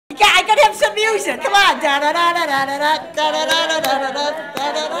gotta have some music. Come on. Da da da da da da da da da da da da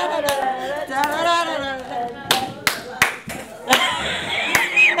da da da.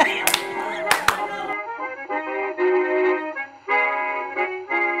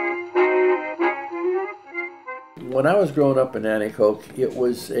 When I was growing up in Nanticoke, it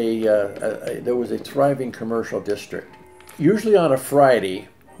was there was a thriving commercial district. Usually on a Friday,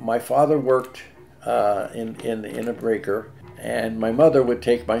 my father worked in a breaker, and my mother would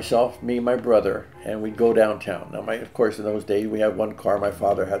take myself, me, my brother, and we'd go downtown. Now, of course, in those days we had one car. My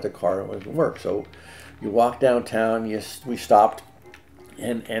father had the car and went to work. So you walk downtown. We stopped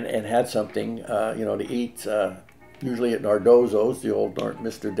and had something, to eat. Usually at Nardozo's, the old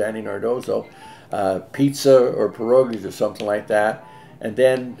Mr. Danny Nardozo. Pizza or pierogies or something like that, and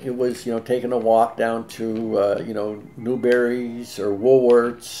then it was taking a walk down to Newberry's or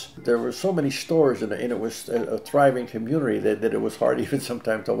Woolworths. There were so many stores, and it was a thriving community that it was hard even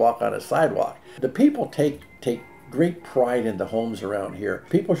sometimes to walk on a sidewalk. The people take great pride in the homes around here.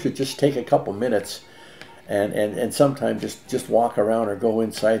 People should just take a couple minutes and sometimes just walk around or go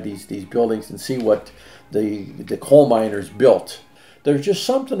inside these buildings and see what the coal miners built. There's just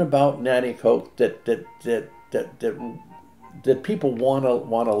something about Nanticoke that people want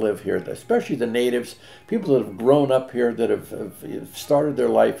to live here, especially the natives, people that have grown up here, that have started their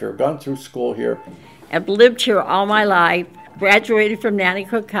life here, gone through school here. I've lived here all my life, graduated from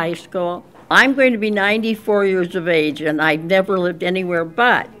Nanticoke High School. I'm going to be 94 years of age, and I've never lived anywhere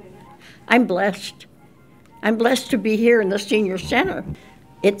but. I'm blessed. I'm blessed to be here in the senior center.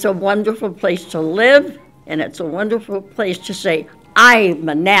 It's a wonderful place to live, and it's a wonderful place to say, I'm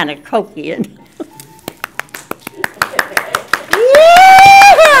a Nanticokean.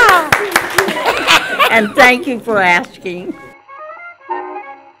 And thank you for asking.